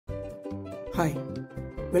Hi,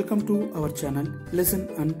 welcome to our channel Listen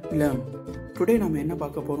and Learn. Today நாம என்ன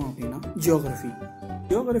பார்க்க போறோம் அப்படின்னா geography.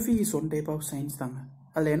 Geography is one type of science தாங்க.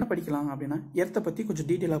 அதில் என்ன படிக்கலாம் அப்படின்னா எர்த்தை பற்றி கொஞ்சம்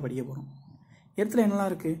டீட்டெயிலாக படிக்க போகிறோம். எர்த்தில்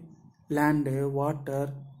என்னெல்லாம் இருக்குது? Land,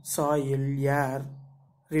 water, soil, air,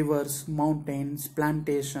 reverse, mountains,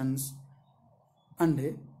 plantations and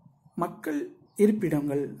மக்கள்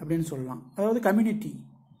இருப்பிடங்கள் அப்படின்னு சொல்லலாம். அதாவது கம்யூனிட்டி,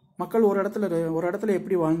 மக்கள் ஒரு இடத்துல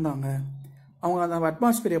எப்படி வாழ்ந்தாங்க, அவங்க அந்த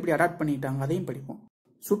அட்மாஸ்பியர் எப்படி அடாப்ட் பண்ணிட்டாங்க, அதையும் படிப்போம்.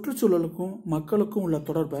 சுற்றுச்சூழலுக்கும் மக்களுக்கும் உள்ள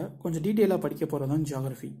தொடர்பை கொஞ்சம் டீட்டெயிலாக படிக்க போகிறது தான்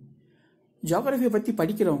ஜியாகிரஃபி. ஜியாகிரஃபியை பற்றி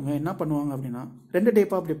படிக்கிறவங்க என்ன பண்ணுவாங்க அப்படின்னா ரெண்டு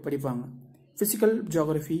டைப்பாக அப்படி படிப்பாங்க. ஃபிசிக்கல்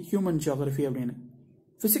ஜியாகிரஃபி, ஹியூமன் ஜியாகிரஃபி அப்படின்னு.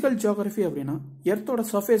 ஃபிசிக்கல் ஜியாகிரஃபி அப்படின்னா எர்த்தோட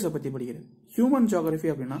சர்ஃபேஸை பற்றி படிக்கிறது. ஹியூமன்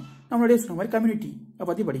ஜியாகிரஃபி அப்படின்னா நம்மளுடைய சொன்ன மாதிரி கம்யூனிட்டியை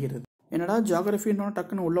பற்றி படிக்கிறது. என்னடா ஜியாகிரஃபின்னு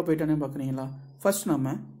டக்குன்னு உள்ளே போயிட்டானே பார்க்குறீங்களா? ஃபர்ஸ்ட்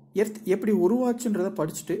நம்ம எர்த் எப்படி உருவாச்சுன்றதை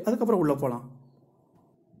படிச்சுட்டு அதுக்கப்புறம் உள்ளே போகலாம்.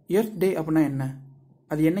 எர்த் டே அப்படின்னா என்ன,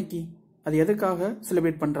 அது என்னைக்கு, அது எதுக்காக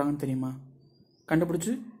செலிப்ரேட் பண்ணுறாங்கன்னு தெரியுமா?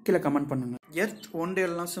 கண்டுபிடிச்சி கீழே கமெண்ட் பண்ணுங்க. எர்த் ஒன்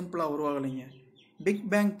டேலாம் சிம்பிளாக உருவாகலைங்க. பிக்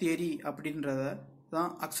பேங் தியரி அப்படின்றத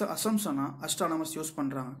தான் அசம்ஷனாக அஸ்ட்ரானமர்ஸ் யூஸ்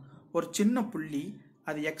பண்ணுறாங்க. ஒரு சின்ன புள்ளி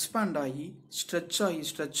அது எக்ஸ்பேண்ட் ஆகி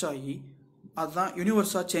ஸ்ட்ரெச் ஆகி அதுதான்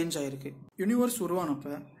யூனிவர்ஸாக சேஞ்ச் ஆகிருக்கு. யூனிவர்ஸ்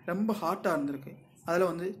உருவானப்போ ரொம்ப ஹாட்டாக இருந்திருக்கு.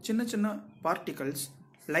 அதில் சின்ன சின்ன பார்ட்டிகல்ஸ்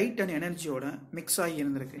லைட் அண்ட் எனர்ஜியோட மிக்ஸ் ஆகி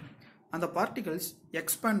இருந்திருக்கு. அந்த பார்ட்டிகல்ஸ்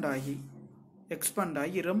எக்ஸ்பேண்ட்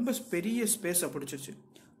ஆகி ரொம்ப பெரிய ஸ்பேஸை பிடிச்சிருச்சு.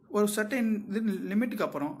 ஒரு சர்டன் லிமிட்டுக்கு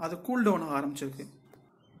அப்புறம் அது கூல் டவுன் ஆக ஆரம்பிச்சிருக்கு.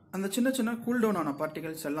 அந்த சின்ன சின்ன கூல் டவுன் ஆன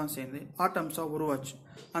பார்ட்டிகல்ஸ் எல்லாம் சேர்ந்து ஆட்டம்ஸாக உருவாச்சு.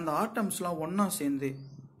 அந்த ஆட்டம்ஸ்லாம் ஒன்றா சேர்ந்து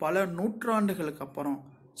பல நூற்றாண்டுகளுக்கு அப்புறம்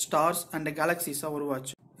ஸ்டார்ஸ் அண்ட் கேலக்சிஸாக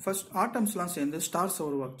உருவாச்சு. ஃபர்ஸ்ட் ஆட்டம்ஸ்லாம் சேர்ந்து ஸ்டார்ஸை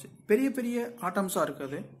உருவாச்சு. பெரிய பெரிய ஆட்டம்ஸாக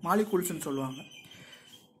இருக்கிறது மாலிகூல்ஸ்ன்னு சொல்லுவாங்க.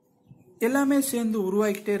 எல்லாமே சேர்ந்து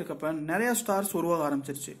உருவாக்கிட்டே இருக்கப்ப நிறைய ஸ்டார்ஸ் உருவாக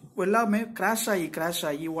ஆரம்பிச்சிருச்சு. எல்லாமே கிராஷ்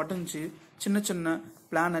ஆகி உடஞ்சி சின்ன சின்ன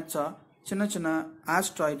பிளானட்ஸா, சின்ன சின்ன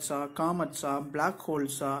ஆஸ்ட்ராய்ட்ஸா, காமெட்ஸா, பிளாக்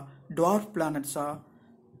ஹோல்ஸா, டுவார்ஃப் பிளானட்ஸா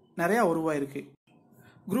நிறையா உருவாயிருக்கு.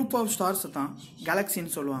 குரூப் ஆஃப் ஸ்டார்ஸ் தான்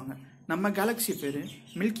கேலக்சின்னு சொல்லுவாங்க. நம்ம கேலக்சி பேர்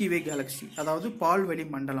மில்கி வே கேலக்சி, அதாவது பால்வெளி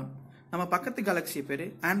மண்டலம். நம்ம பக்கத்து கேலக்சி பேர்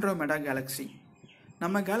ஆண்ட்ரோமெடா கேலக்சி.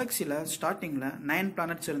 நம்ம கேலக்சியில் ஸ்டார்டிங்கில் 9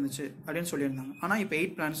 பிளானட்ஸ் இருந்துச்சு அப்படின்னு சொல்லியிருந்தாங்க. ஆனால் இப்போ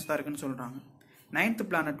 8 பிளானட்ஸ் தான் இருக்குன்னு சொல்கிறாங்க. 9th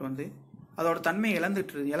பிளானட் அதோட தன்மையை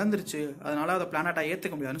இழந்துருச்சு, அதனால அதை பிளானட்டாக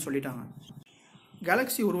ஏற்றுக்க முடியாதுன்னு சொல்லிட்டாங்க.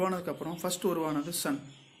 கேலக்சி உருவானதுக்கப்புறம் ஃபர்ஸ்ட் உருவானது சன்.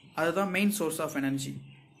 அதுதான் மெயின் சோர்ஸ் ஆஃப் எனர்ஜி.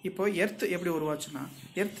 இப்போ எர்த் எப்படி உருவாச்சுன்னா,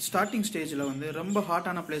 எர்த் ஸ்டார்டிங் ஸ்டேஜில் ரொம்ப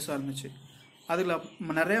ஹாட்டான பிளேஸாக இருந்துச்சு. அதில்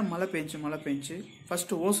நிறைய மழை பெஞ்சு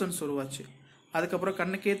ஃபர்ஸ்ட் ஓசன்ஸ் உருவாச்சு. அதுக்கப்புறம்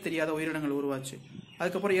கண்ணுக்கே தெரியாத உயிரினங்கள் உருவாச்சு.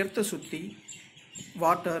 அதுக்கப்புறம் எர்த்தை சுற்றி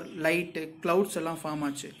வாட்டர், லைட்டு, கிளவுட்ஸ் எல்லாம் ஃபார்ம்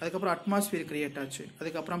ஆச்சு. அதுக்கப்புறம் அட்மாஸ்பியர் கிரியேட் ஆச்சு.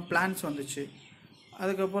 அதுக்கப்புறம் பிளான்ட்ஸ் வந்துச்சு.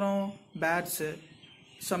 அதுக்கப்புறம் பேர்ட்ஸு,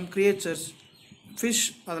 சம் கிரியேச்சர்ஸ், ஃபிஷ்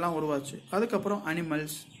அதெல்லாம் உருவாச்சு. அதுக்கப்புறம்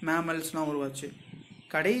அனிமல்ஸ், மேமல்ஸ்லாம் உருவாச்சு.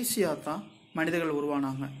 கடைசியாக தான் மனிதர்கள்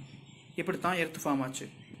உருவானாங்க. இப்படி தான் எர்த் ஃபார்ம் ஆச்சு.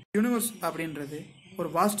 யூனிவர்ஸ் அப்படின்றது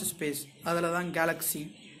ஒரு வாஸ்ட் ஸ்பேஸ். அதில் தான்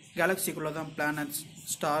கேலக்சிக்குள்ளே தான் பிளானட்ஸ்,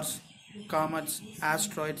 ஸ்டார்ஸ், காமெட்ஸ்,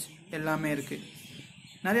 ஆஸ்ட்ராய்ட்ஸ் எல்லாமே இருக்குது.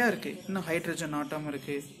 நிறையா இருக்குது. இன்னும் ஹைட்ரஜன் ஆட்டம்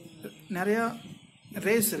இருக்குது, நிறையா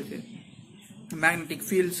ரேஸ் இருக்குது, மேக்னெட்டிக்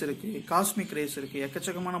ஃபீல்ட்ஸ் இருக்குது, காஸ்மிக் ரேஸ் இருக்குது,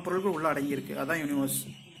 எக்கச்சக்கமான பொருட்கள் உள்ளே அடங்கியிருக்கு. அதான் யூனிவர்ஸ்.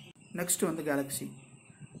 நெக்ஸ்ட்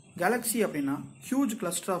கேலக்ஸி அப்படின்னா huge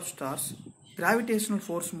cluster of stars gravitational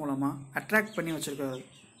force மூலமாக அட்ராக்ட் பண்ணி வச்சுருக்காது.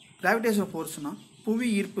 கிராவிடேஷனல் ஃபோர்ஸ்னால் புவி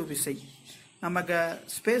ஈர்ப்பு விசை. நம்ம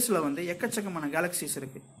ஸ்பேஸில் எக்கச்சக்கமான கேலக்சிஸ்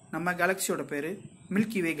இருக்குது. நம்ம கேலக்சியோட பேர்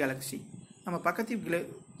மில்கி வே கேலக்சி. நம்ம பக்கத்து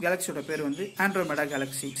கேலக்சியோட பேர் ஆண்ட்ரோமெடா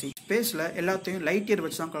கேலக்சி. ஸ்பேஸில் எல்லாத்தையும் லைட் இயர்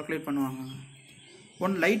வச்சு தான் கால்குலேட் பண்ணுவாங்க.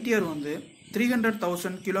 1 light year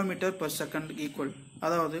 300,000 kilometre per second equal.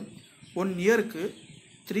 அதாவது 1 இயருக்கு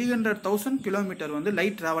 300,000 கிலோமீட்டர்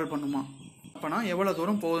லைட் ட்ராவல் பண்ணுமா. அப்போனா எவ்வளோ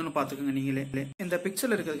தூரம் போகுதுன்னு பார்த்துக்கோங்க நீங்களே. இந்த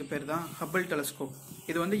பிக்சரில் இருக்கிறதுக்கு பேர் தான் ஹப்பிள் டெலஸ்கோப்.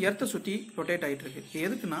 இது எர்த்தை சுற்றி ரொட்டேட் ஆகிட்டு இருக்கு. இது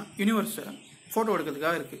எதுக்குன்னா யூனிவர்ஸை ஃபோட்டோ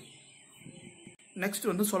எடுக்கிறதுக்காக இருக்குது. Next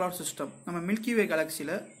solar system. நம்ம மில்கி வே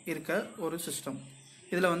கேலக்சியில் இருக்க ஒரு சிஸ்டம்.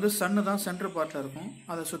 இதில் சன்னு தான் சென்டர் பார்ட்டில் இருக்கும்.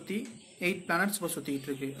 அதை சுற்றி 8 பிளானட்ஸ் இப்போ சுற்றிக்கிட்டு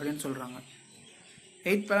இருக்கு அப்படின்னு சொல்கிறாங்க.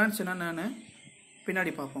 8 பிளானட்ஸ் என்னென்னு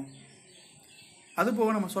பின்னாடி பார்ப்போம்.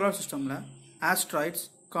 அதுபோக நம்ம சோலார் சிஸ்டமில் ஆஸ்ட்ராய்ட்ஸ்,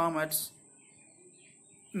 காமெட்ஸ்,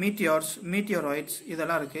 மீட்டியோராய்ட்ஸ்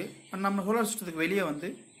இதெல்லாம் இருக்குது. நம்ம சோலார் சிஸ்டத்துக்கு வெளியே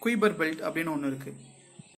குய்பர் பெல்ட் அப்படின்னு ஒன்று இருக்குது.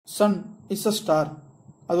 Sun is a star.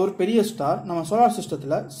 அது ஒரு பெரிய ஸ்டார். நம்ம சோலார்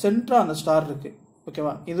சிஸ்டத்தில் சென்டராக அந்த ஸ்டார் இருக்குது.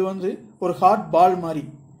 ஓகேவா? இது ஒரு ஹாட் பால் மாதிரி.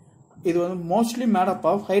 இது mostly made up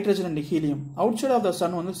of hydrogen and helium. Out side of the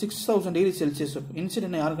Sun 6000 degree Celsius இருக்கும்.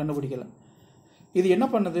 இன்சிடென்ட் யாரும் கண்டுபிடிக்கல. இது என்ன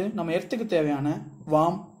பண்ணுது, நம்ம எர்த்துக்கு தேவையான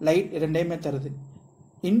வார்ம், லைட் ரெண்டையுமே தருது.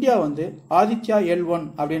 இந்தியா ஆதித்யா L1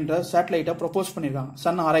 அப்படின்ற சேட்டலைட்டை ப்ரொபோஸ் பண்ணியிருக்காங்க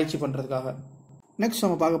சன் ஆராய்ச்சி பண்ணுறதுக்காக. நெக்ஸ்ட்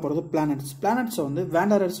நம்ம பார்க்க போகிறது பிளானட்ஸ். பிளானட்ஸை வந்து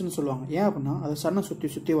வேண்டரர்ஸ்னு சொல்லுவாங்க. ஏன் அப்படின்னா அது சன்னை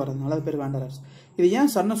சுற்றி வரதுனால அது பேர் வேண்டரர்ஸ். இது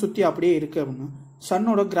ஏன் சன்னை சுற்றி அப்படியே இருக்குது அப்படின்னா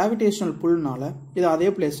சன்னோட கிராவிடேஷனல் புல்னால இது அதே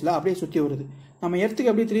பிளேஸில் அப்படியே சுற்றி வருது. நம்ம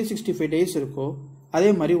எர்த்துக்கு அப்படியே 365 டேஸ் இருக்கோ அதே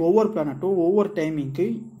மாதிரி ஒவ்வொரு பிளானட்டும் ஒவ்வொரு டைமிங்க்கு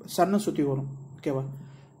சன்னை சுற்றி வரும். ஓகேவா?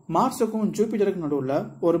 மார்ஸுக்கும் ஜூபிட்டருக்கும் நடுவில்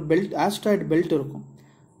ஒரு பெல்ட், ஆஸ்ட்ராய்டு பெல்ட் இருக்கும்.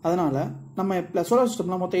 அதனால் நம்ம சோலார்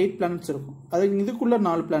சிஸ்டமில் மொத்தம் 8 பிளானட்ஸ் இருக்கும். அது இதுக்குள்ளே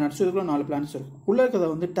 4 பிளானட்ஸும் இதுக்குள்ளே 4 பிளானட்ஸ் இருக்கும். உள்ளே இருக்கிறத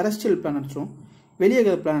வந்து டெரஸ்ட்ரியல் பிளானட்ஸும் வெளியே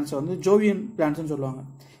இருக்கிற பிளானட்ஸை வந்து ஜோவியன் பிளானட்ஸ்னு சொல்லுவாங்க.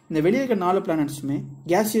 இந்த வெளியே இருக்கிற 4 பிளானட்ஸுமே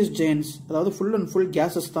கேசியஸ் ஜெயன்ட்ஸ், அதாவது ஃபுல் அண்ட் ஃபுல்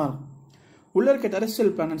கேஸஸ் தான் இருக்கும். உள்ளே இருக்க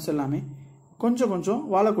டெரஸ்ட்ரியல் பிளானட்ஸ் எல்லாமே கொஞ்சம் கொஞ்சம்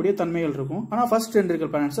வாழக்கூடிய தன்மைகள் இருக்கும். ஆனால் ஃபர்ஸ்ட் 2 இருக்கிற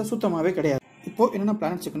பிளானட்ஸை சுத்தமாகவே கிடையாது. இப்போது என்னென்ன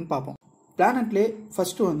பிளானட்ஸ் இருக்குன்னு பார்ப்போம். பிளானட்லேயே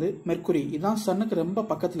ஃபர்ஸ்ட்டு வந்து மெர்க்குரி. இதுதான் சன்னுக்கு ரொம்ப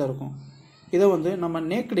பக்கத்தில் இருக்கும். இதை வந்து நம்ம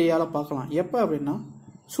நேக்கடியால் பார்க்கலாம். எப்போ அப்படின்னா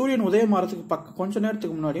சூரியன் உதயமாகறதுக்கு கொஞ்ச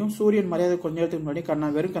நேரத்துக்கு முன்னாடியும் சூரியன் மறையாத கொஞ்ச நேரத்துக்கு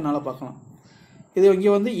முன்னாடியும் வெறும் கண்ணால் பார்க்கலாம். இது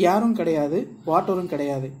இங்கே வந்து ஏரும் கிடையாது, வாட்டரும்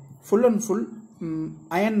கிடையாது, ஃபுல் அண்ட் ஃபுல்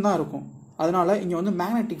அயன் தான் இருக்கும். அதனால் இங்கே வந்து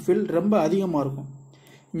மேக்னெட்டிக் ஃபீல்ட் ரொம்ப அதிகமாக இருக்கும்.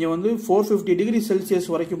 இங்கே வந்து 450 டிகிரி செல்சியஸ்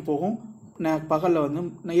வரைக்கும் போகும். பகலில் வந்து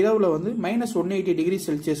இரவில் வந்து -180 டிகிரி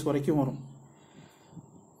செல்சியஸ் வரைக்கும் வரும்.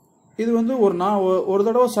 இது வந்து ஒரு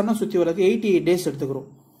தடவை சன்னை சுற்றி வரதுக்கு 88 டேஸ் எடுத்துக்கிறோம்.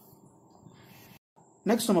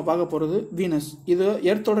 நெக்ஸ்ட் நம்ம பார்க்க போகிறது வீனஸ். இது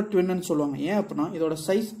எர்த்தோட ட்வின்னு சொல்லுவாங்க. ஏன் அப்படின்னா இதோட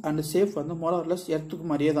சைஸ் அண்ட் ஷேப் வந்து மோரார்லெஸ் எர்த்துக்கு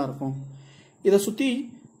மாதிரியே தான் இருக்கும். இதை சுற்றி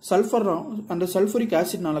சல்ஃபர் அண்ட் சல்ஃபரிக்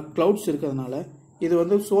ஆசிட்னால கிளவுட்ஸ் இருக்கிறதுனால இது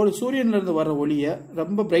வந்து சூரியன்லேருந்து வர ஒளியை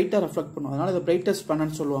ரொம்ப பிரைட்டாக ரெஃப்ளெக்ட் பண்ணும். அதனால இதை பிரைட்டஸ்ட்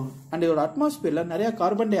பிளானட்னு சொல்லுவாங்க. அண்ட் இதோட அட்மாஸ்பியரில் நிறைய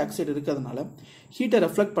கார்பன் டை ஆக்சைடு இருக்கிறதுனால ஹீட்டை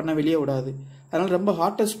ரெஃப்ளெக்ட் பண்ண வெளியே விடாது. அதனால் ரொம்ப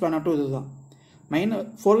ஹாட்டஸ்ட் பிளானட்டும் இதுதான்.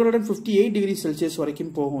 -458 டிகிரி செல்சியஸ்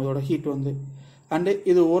வரைக்கும் போகும் இதோட ஹீட் வந்து. அண்டு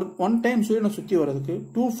இது ஒன் டைம் சூரியனை சுற்றி வர்றதுக்கு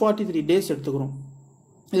 243 டேஸ் எடுத்துக்கிறோம்.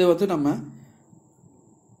 இதை வந்து நம்ம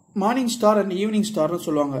மார்னிங் ஸ்டார் அண்ட் ஈவினிங் ஸ்டார்னு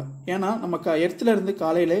சொல்லுவாங்க. ஏன்னா நம்ம எர்த்துல இருந்து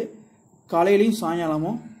காலையிலையும்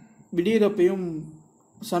சாயங்காலமும் விடியறப்பையும்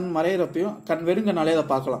சன் மறையிறப்பையும் வெறுங்கனாலே அதை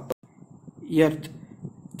பார்க்கலாம். எர்த்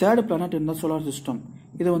தேர்ட் பிளானட் இந்த சோலார் சிஸ்டம்.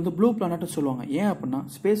 இதை வந்து ப்ளூ பிளானட்னு சொல்லுவாங்க. ஏன் அப்படின்னா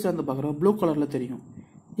ஸ்பேஸ்ல இருந்து பார்க்குற ப்ளூ கலரில் தெரியும்.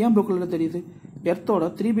 ஏன் ப்ளூ கலரில் தெரியுது? எர்த்தோட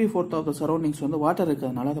 3/4 ஆஃப் த சரௌண்டிங்ஸ் வந்து வாட்டர்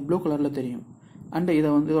இருக்கிறதுனால அது ப்ளூ கலரில் தெரியும். அண்ட்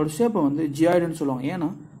இதோட ஷேப்பை வந்து ஜியாய்டுன்னு சொல்லுவாங்க. ஏன்னா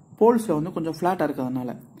போல்ஸில் வந்து கொஞ்சம் ஃப்ளாட்டாக இருக்கிறதுனால.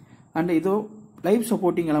 அண்ட் இதோ லைஃப்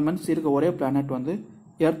சப்போர்ட்டிங் எலமெண்ட்ஸ் இருக்க ஒரே பிளானட் வந்து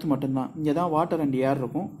எர்த் மட்டும்தான். இங்கே தான் வாட்டர் அண்ட் ஏர்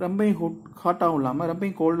இருக்கும். ரொம்பவும் ஹாட்டாகவும் இல்லாமல்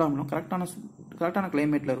ரொம்பவும் கோல்டாகவும் இல்லாமல் கரெக்டான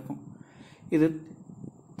கிளைமேட்டில் இருக்கும். இது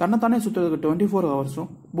தன்னைத்தானே சுற்றுறதுக்கு 24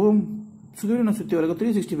 ஹவர்ஸும் சூரியனை சுற்றி வரக்கு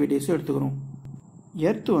 365 டேஸும் எடுத்துக்கிறோம்.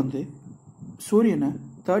 எர்த் வந்து சூரியனை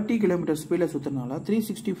 30 கிலோமீட்டர் ஸ்பீடில் சுற்றுறதுனால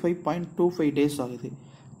 365.25 டேஸ் ஆகுது.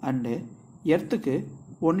 And எர்த்துக்கு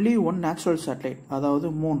only one natural satellite, அதாவது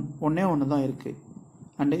மூன் ஒன்று தான் இருக்குது.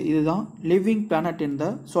 அண்டு இதுதான் living planet in the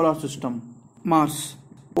solar system. Mars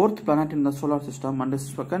 4th planet in the solar system and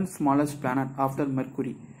second smallest planet after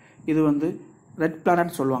mercury. இது வந்து ரெட்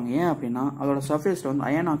பிளானட் சொல்லுவாங்க. ஏன் அப்படின்னா அதோட சர்ஃபேஸில் வந்து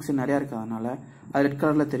அயன் ஆக்சைடு நிறையா இருக்கிறதுனால அது ரெட்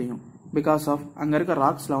கலரில் தெரியும். பிகாஸ் ஆஃப் அங்கே இருக்க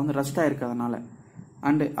ராக்ஸில் வந்து ரஸ்டாக இருக்கிறதுனால.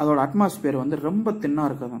 அண்டு அதோட அட்மாஸ்பியர் வந்து ரொம்ப தின்னாக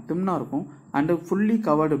இருக்கும். And fully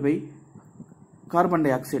covered by carbon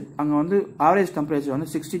di oxide. அங்கே வந்து ஆவரேஜ் டெம்பரேச்சர் வந்து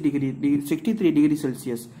 63 degree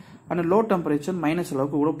Celsius. And low temperature minus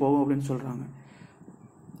அளவுக்கு கூட போகும் அப்படின்னு சொல்கிறாங்க.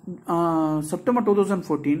 செப்டம்பர்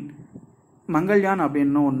 2014 மங்கள்யான்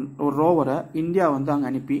அப்படின்னு ஒரு ரோவரை இந்தியா வந்து அங்கே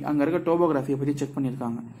அனுப்பி அங்கே இருக்க டோபோகிராஃபியை பற்றி செக்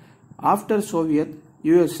பண்ணியிருக்காங்க. ஆஃப்டர் சோவியத்,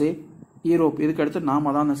 USA, யூரோப் இதுக்கு அடுத்து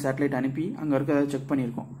நாம தான் அந்த சேட்டலைட் அனுப்பி அங்கே இருக்கிறத செக்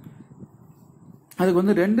பண்ணியிருக்கோம். அதுக்கு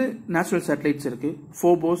வந்து 2 நேச்சுரல் சேட்டலைட்ஸ் இருக்குது,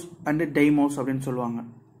 ஃபோபோஸ் அண்ட் டெய்மோஸ் அப்படின்னு சொல்லுவாங்க.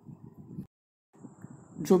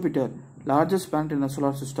 Jupiter largest planet in the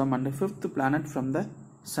solar system and 5th planet from the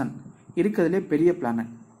Sun. இருக்கிறதுலே பெரிய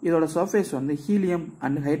பிளானட். இதோட சர்ஃபேஸ் வந்து ஹீலியம்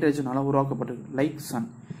அண்ட் ஹைட்ரஜனால் உருவாக்கப்பட்டிருக்கு லைக் சன்.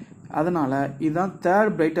 அதனால் இதுதான் 3rd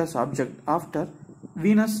brightest object after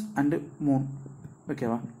Venus and Moon.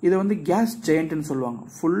 ஓகேவா? இதை வந்து கேஸ் ஜெயண்ட்னு சொல்லுவாங்க.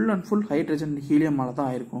 ஃபுல் அண்ட் ஃபுல் ஹைட்ரஜன் ஹீலியமால தான்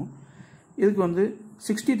ஆயிருக்கும். இதுக்கு வந்து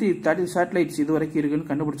 63 சேட்டலைட்ஸ் இது வரைக்கும் இருக்குன்னு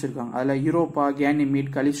கண்டுபிடிச்சிருக்காங்க. அதில் யூரோப்பா,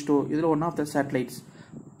 கேனிமீட், கலிஸ்டோ இதில் one of the satellites.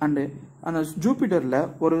 And அந்த ஜூபிட்டரில்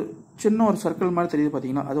ஒரு சர்க்கிள் மாதிரி தெரியுது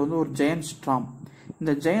பார்த்தீங்கன்னா, அது வந்து ஒரு ஜெயண்ட் ஸ்ட்ராம்.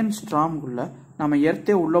 இந்த ஜெயண்ட் ஸ்ட்ராம்குள்ளே நம்ம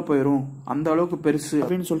எர்த்தே உள்ளே போயிடும், அந்த அளவுக்கு பெருசு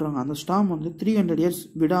அப்படின்னு சொல்கிறாங்க. அந்த ஸ்டாம் வந்து 300 இயர்ஸ்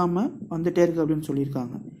விடாமல் வந்துட்டே இருக்குது அப்படின்னு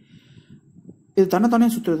சொல்லியிருக்காங்க. இது தன்னைத்தானே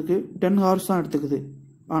சுற்றுறதுக்கு 10 ஹவர்ஸ் தான் எடுத்துக்குது.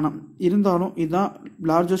 ஆனால் இருந்தாலும் இதுதான்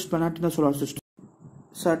largest planet in the solar system.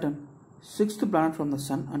 Saturn 6th planet from the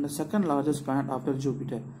Sun and second largest planet after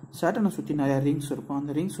Jupiter. சாட்டர்னை சுற்றி நிறையா ரிங்ஸ் இருக்கும்.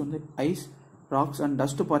 அந்த ரிங்ஸ் வந்து ஐஸ், ராக்ஸ் அண்ட்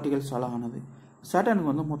டஸ்ட் பார்ட்டிகல்ஸால் ஆனது.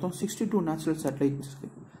 சாட்டர்னுக்கு வந்து மொத்தம் 62 நேச்சுரல் சேட்டலைட்ஸ்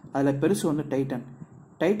இருக்குது. அதில் பெருசு வந்து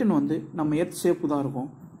டைட்டன் வந்து நம்ம எர்த் ஷேப்பு தான் இருக்கும்.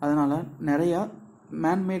 அதனால் நிறையா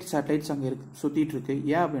மேன்மேட் சேட்டலைட்ஸ் அங்கே சுற்றிட்டு இருக்கு.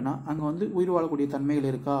 ஏன் அப்படின்னா அங்கே வந்து உயிர் வாழக்கூடிய தன்மைகள்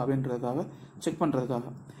இருக்கா அப்படின்றதுக்காக செக் பண்ணுறதுக்காக.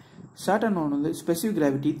 சாட்டர்ன் வந்து ஸ்பெசிஃபிக்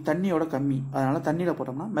கிராவிட்டி தண்ணியோட கம்மி, அதனால் தண்ணியில்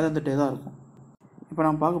போட்டோம்னா மிதந்துட்டே தான் இருக்கும். இப்போ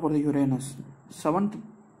நம்ம பார்க்க போகிறது Uranus, 7th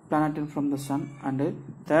planet from the sun and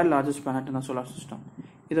 3rd largest planet in the solar system.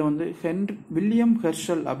 இதை வந்து வில்லியம்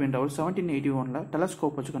ஹெர்ஷல் அப்படின்றவர் 1781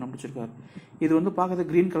 டெலஸ்கோப் வச்சு கண்டுபிடிச்சிருக்காரு. இது வந்து பார்க்கறது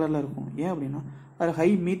க்ரீன் கலரில் இருக்கும். ஏன் அப்படின்னா அது ஹை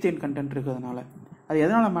மீத்தேன் கண்டென்ட் இருக்கிறதுனால. அது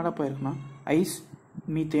எதனால் மேடப் ஆயிருக்குன்னா ஐஸ்,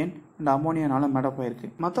 மீத்தேன் அண்ட் அமோனியானால மேடப் ஆயிருக்கு.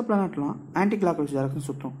 மற்ற பிளானட்லாம் ஆன்டி கிளாக் வைஸ் டைரக்ஷன்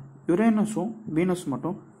சுற்றும். யுரேனஸும் வீனஸ்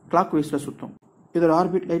மட்டும் கிளாக் வைஸில் சுற்றும். இதோட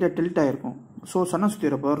ஆர்பிட் லைட்டாக டில்ட் ஆகிருக்கும். ஸோ சன்னை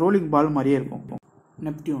சுற்றிறப்போ ரோலிங் பால் மாதிரியே இருக்கும்.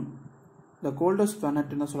 Neptune, the coldest planet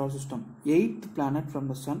in the solar system, 8th planet from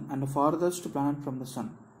the sun and the farthest planet from the sun.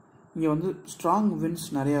 இங்கே வந்து ஸ்ட்ராங் விண்ட்ஸ்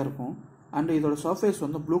நிறையா இருக்கும் அண்ட் இதோட சர்ஃபேஸ்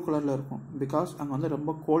வந்து ப்ளூ கலரில் இருக்கும். பிகாஸ் அங்கே வந்து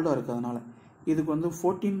ரொம்ப கோல்டாக இருக்கிறதுனால. இதுக்கு வந்து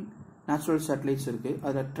 14 நேச்சுரல் சேட்டலைட்ஸ் இருக்குது.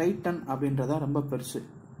 அதில் ட்ரைட்டன் அப்படின்றதா ரொம்ப பெருசு.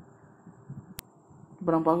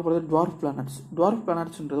 இப்போ நம்ம பார்க்க போகிறது dwarf planets. Dwarf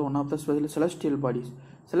பிளானட்ஸ்ன்றது one of the celestial bodies.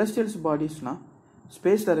 Celestials பாடிஸ்னால்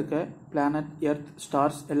ஸ்பேஸில் இருக்க பிளானட், எர்த்,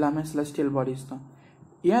 ஸ்டார்ஸ் எல்லாமே செலஸ்டியல் பாடிஸ் தான்.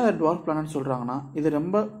 ஏன் அதை டுவார்ஃப் பிளானட் சொல்கிறாங்கன்னா இது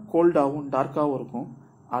ரொம்ப கோல்டாகவும் டார்க்காகவும் இருக்கும்.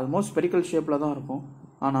 ஆல்மோஸ்ட் ஸ்பெரிக்கல் ஷேப்பில் தான் இருக்கும்.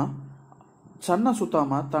 ஆனால் சன்னை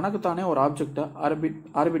சுற்றாமல் தனக்குத்தானே ஒரு ஆப்ஜெக்டை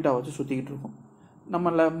ஆர்பிட்டாக வச்சு சுற்றிக்கிட்டு இருக்கும்.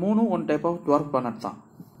 நம்மள one type of dwarf planet தான்.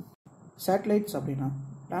 சேட்டலைட்ஸ் அப்படின்னா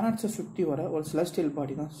பிளானட்ஸை சுற்றி வர ஒரு செலஸ்டியல்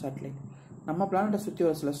பாடி தான் சேட்டலைட். நம்ம பிளானட்டை சுற்றி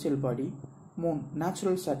வர செலஸ்டியல் பாடி மூன்,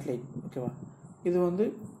 நேச்சுரல் சேட்டலைட். ஓகேவா? இது வந்து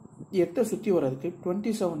எர்த்தை சுற்றி வர்றதுக்கு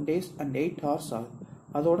 27 days and 8 hours ஆகுது.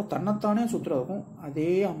 அதோட தன்னைத்தானே சுற்றுறதுக்கும் அதே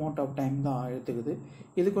அமௌண்ட் ஆஃப் டைம் தான் எடுத்துக்குது.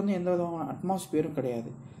 இதுக்கு வந்து எந்த விதமான அட்மாஸ்பியரும் கிடையாது.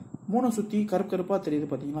 மூணை சுற்றி கருப்பாக தெரியுது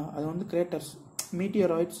பார்த்தீங்களா, அது வந்து கிரேட்டர்ஸ்,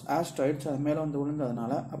 மீட்டியராய்ட்ஸ், ஆஸ்ட்ராய்ட்ஸ் அது மேலே வந்து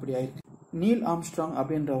விழுந்ததுனால அப்படி ஆயிருக்கு. நீல் ஆம்ஸ்ட்ராங்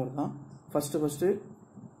அப்படின்றவர் தான் ஃபஸ்ட்டு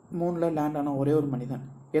மூணில் லேண்ட் ஆன ஒரே ஒரு மனிதன்.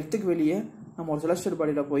 எர்த்துக்கு வெளியே நம்ம ஒரு செலஸ்டியல்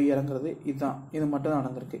பாடியில் போய் இறங்குறது இது மட்டும் தான்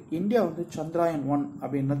நடந்திருக்கு. இந்தியா வந்து சந்திராயன் 1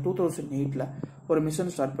 அப்படின்ற 2008 ஒரு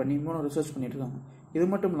மிஷன் ஸ்டார்ட் பண்ணி இன்னொன்று ரிசர்ச் பண்ணிட்டு இருக்காங்க. இது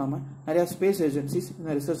மட்டும் இல்லாமல் நிறையா ஸ்பேஸ் ஏஜென்சிஸ்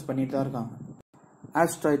இந்த ரிசர்ச் பண்ணிட்டு தான் இருக்காங்க.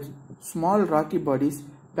 Asteroids, small rakhi bodies,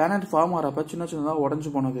 planet form ஆகிறப்ப சின்னதாக உடஞ்சி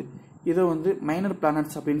போனது. இதை வந்து மைனர்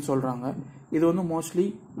பிளானட்ஸ் அப்படின்னு சொல்கிறாங்க. இது வந்து மோஸ்ட்லி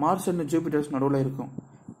மார்ஸ் அண்ட் ஜூபிட்டர்ஸ் நடுவில் இருக்கும்.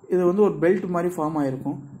 இது வந்து ஒரு பெல்ட் மாதிரி ஃபார்ம்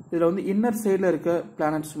ஆகிருக்கும். இதில் வந்து இன்னர் சைடில் இருக்க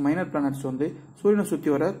பிளானட்ஸ், மைனர் பிளானட்ஸ் வந்து சூரியனை சுற்றி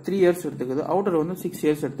வர 3 years எடுத்துக்குது. அவுட்டர் வந்து 6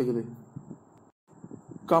 years எடுத்துக்குது.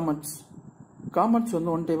 காமெட்ஸ்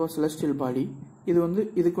வந்து ஒன் டைப் ஆஃப் செலஸ்டியல் பாடி.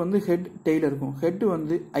 இதுக்கு வந்து ஹெட், டெய்ல் இருக்கும். ஹெட்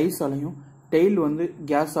வந்து ஐஸாலையும் டெய்ல் வந்து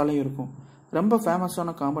கேஸாலையும் இருக்கும். ரொம்ப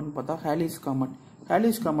ஃபேமஸான காமெட்னு பார்த்தா ஹேலிஸ் காமெட்.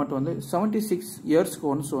 ஹேலிஸ் காமெட் வந்து 76 yearsக்கு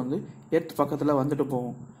ஒன்ஸ் வந்து எர்த் பக்கத்தில் வந்துட்டு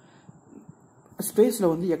போகும்.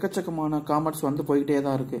 ஸ்பேஸில் வந்து எக்கச்சக்கமான காமெட்ஸ் வந்து போய்கிட்டே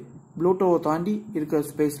தான் இருக்குது. ப்ளூட்டோவை தாண்டி இருக்கிற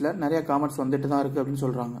ஸ்பேஸில் நிறைய காமெட்ஸ் வந்துட்டு தான் இருக்குது அப்படின்னு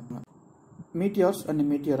சொல்கிறாங்க. மீட்டியார்ஸ் அண்ட்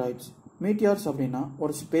மீட்டியராய்ட்ஸ். மீட்டியார்ஸ் அப்படின்னா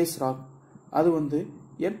ஒரு ஸ்பேஸ் ராக். அது வந்து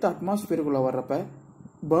எர்த் அட்மாஸ்பியருக்குள்ளே வர்றப்ப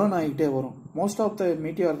பேர்ன் ஆகிட்டே வரும். மோஸ்ட் ஆஃப் த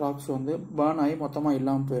மீட்டியார் ராக்ஸ் வந்து பேர்ன் ஆகி மொத்தமாக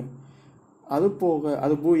இல்லாமல் போயிடும். அது போக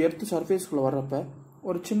அது எர்த் சர்ஃபேஸ்க்குள்ளே வர்றப்ப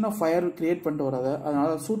ஒரு சின்ன ஃபயர் கிரியேட் பண்ணிட்டு வர்றதை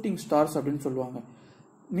அதனால ஷூட்டிங் ஸ்டார்ஸ் அப்படின்னு சொல்லுவாங்க.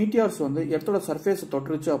 மீட்டியார்ஸ் வந்து எர்த்தோட சர்ஃபேஸை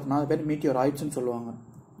தொட்டுருச்சு அப்படின்னா அது பேர் மீட்டியோராய்ட்ஸ்ன்னு சொல்லுவாங்க.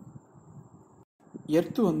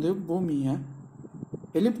 எர்த்து வந்து பூமியை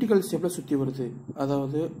எலிப்டிக்கல் ஷேப்பில் சுற்றி வருது.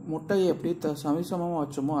 அதாவது முட்டையை எப்படி சமிசமமாக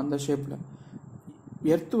வச்சோமோ அந்த ஷேப்பில்.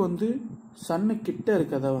 எர்த்து வந்து சன்னு கிட்ட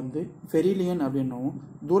இருக்கிறத வந்து ஃபெரிலியன் அப்படின்னும்,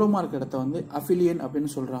 தூரமாக இருக்க இடத்த வந்து அஃபிலியன்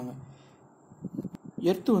அப்படின்னு சொல்கிறாங்க.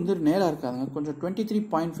 எர்த்து வந்து நேராக இருக்காதுங்க, கொஞ்சம்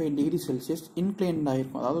 23.5 degree Celsius இன்க்ளைன்ட்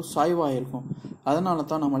ஆகிருக்கும், அதாவது சாய்வாக இருக்கும். அதனால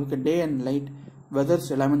தான் நம்மளுக்கு டே அண்ட் லைட், வெதர்ஸ்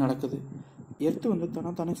எல்லாமே நடக்குது. எர்த்து வந்து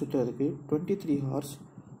தனத்தானே சுற்றுறதுக்கு 23 hours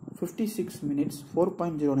 56 minutes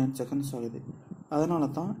 4.09 seconds ஆகுது. அதனால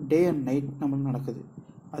தான் டே அண்ட் நைட் நம்மளுக்கு நடக்குது.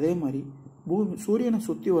 அதே மாதிரி சூரியனை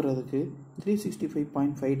சுற்றி வர்றதுக்கு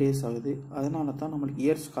 365.5 days ஆகுது. அதனால தான் நம்மளுக்கு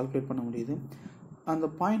இயர்ஸ் கால்குலேட் பண்ண முடியுது. அந்த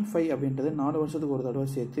 0.5 அப்படின்றது 4 வருஷத்துக்கு ஒரு தடவை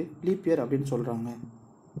சேர்த்து லீப் இயர் அப்படின்னு சொல்கிறாங்க.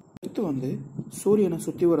 எர்த்து வந்து சூரியனை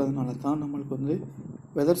சுற்றி வர்றதுனால தான் நம்மளுக்கு வந்து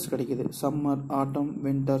வெதர்ஸ் கிடைக்கிது. சம்மர், ஆட்டம்,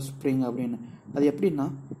 வின்டர், ஸ்ப்ரிங் அப்படின்னு. அது எப்படின்னா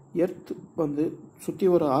எர்த் வந்து சுற்றி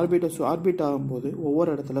வர ஆர்பிட் ஆகும்போது ஒவ்வொரு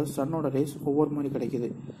இடத்துல சன்னோட ரேஸ் ஒவ்வொரு மாதிரி கிடைக்கிது.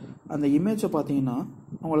 அந்த இமேஜை பார்த்தீங்கன்னா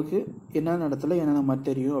உங்களுக்கு என்னென்ன இடத்துல என்னென்ன மாதிரி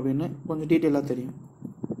தெரியும் அப்படின்னு கொஞ்சம் டீட்டெயிலாக தெரியும்.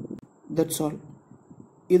 That's all.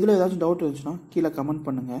 இதில் ஏதாச்சும் டவுட் இருந்துச்சுன்னா கீழே கமெண்ட்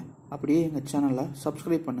பண்ணுங்கள். அப்படியே எங்கள் சேனலை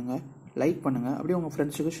சப்ஸ்கிரைப் பண்ணுங்கள், லைக் பண்ணுங்கள், அப்படியே உங்கள்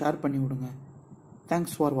ஃப்ரெண்ட்ஸுக்கு ஷேர் பண்ணி விடுங்க.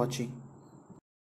 தேங்க்ஸ் ஃபார் வாட்சிங்.